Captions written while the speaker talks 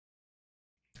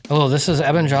Hello, this is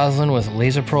Eben Joslin with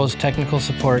Laser Pro's technical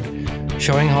support,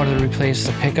 showing how to replace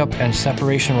the pickup and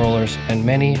separation rollers in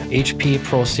many HP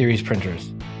Pro Series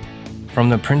printers. From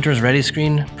the printer's ready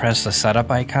screen, press the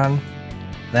setup icon,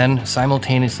 then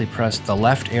simultaneously press the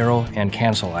left arrow and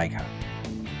cancel icon.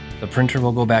 The printer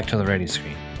will go back to the ready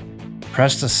screen.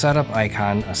 Press the setup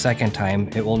icon a second time.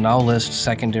 It will now list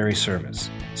secondary service.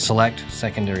 Select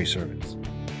secondary service.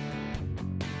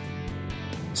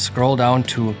 Scroll down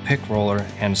to Pick Roller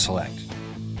and select.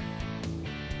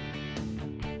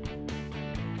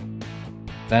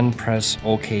 Then press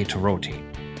OK to rotate.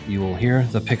 You will hear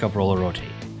the pickup roller rotate.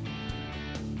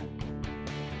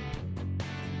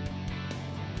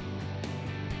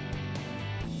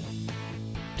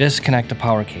 Disconnect the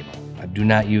power cable. Do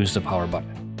not use the power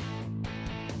button.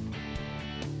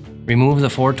 Remove the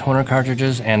 4 toner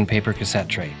cartridges and paper cassette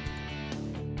tray.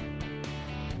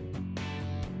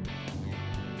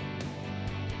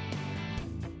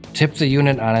 Tip the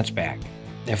unit on its back.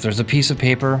 If there's a piece of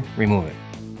paper, remove it.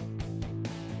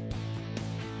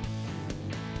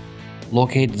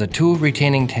 Locate the 2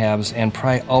 retaining tabs and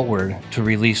pry outward to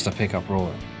release the pickup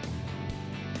roller.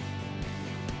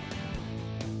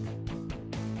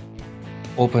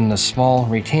 Open the small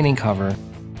retaining cover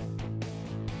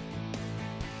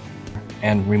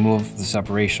and remove the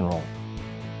separation roller.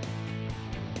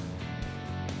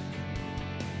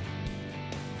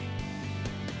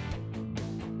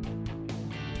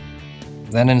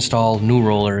 Then install new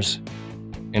rollers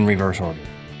in reverse order.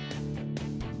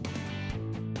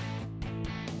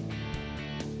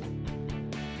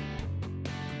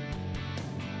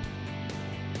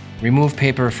 Remove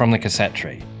paper from the cassette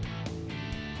tray.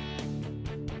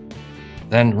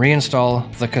 Then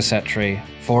reinstall the cassette tray,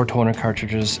 4 toner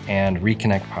cartridges, and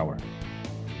reconnect power.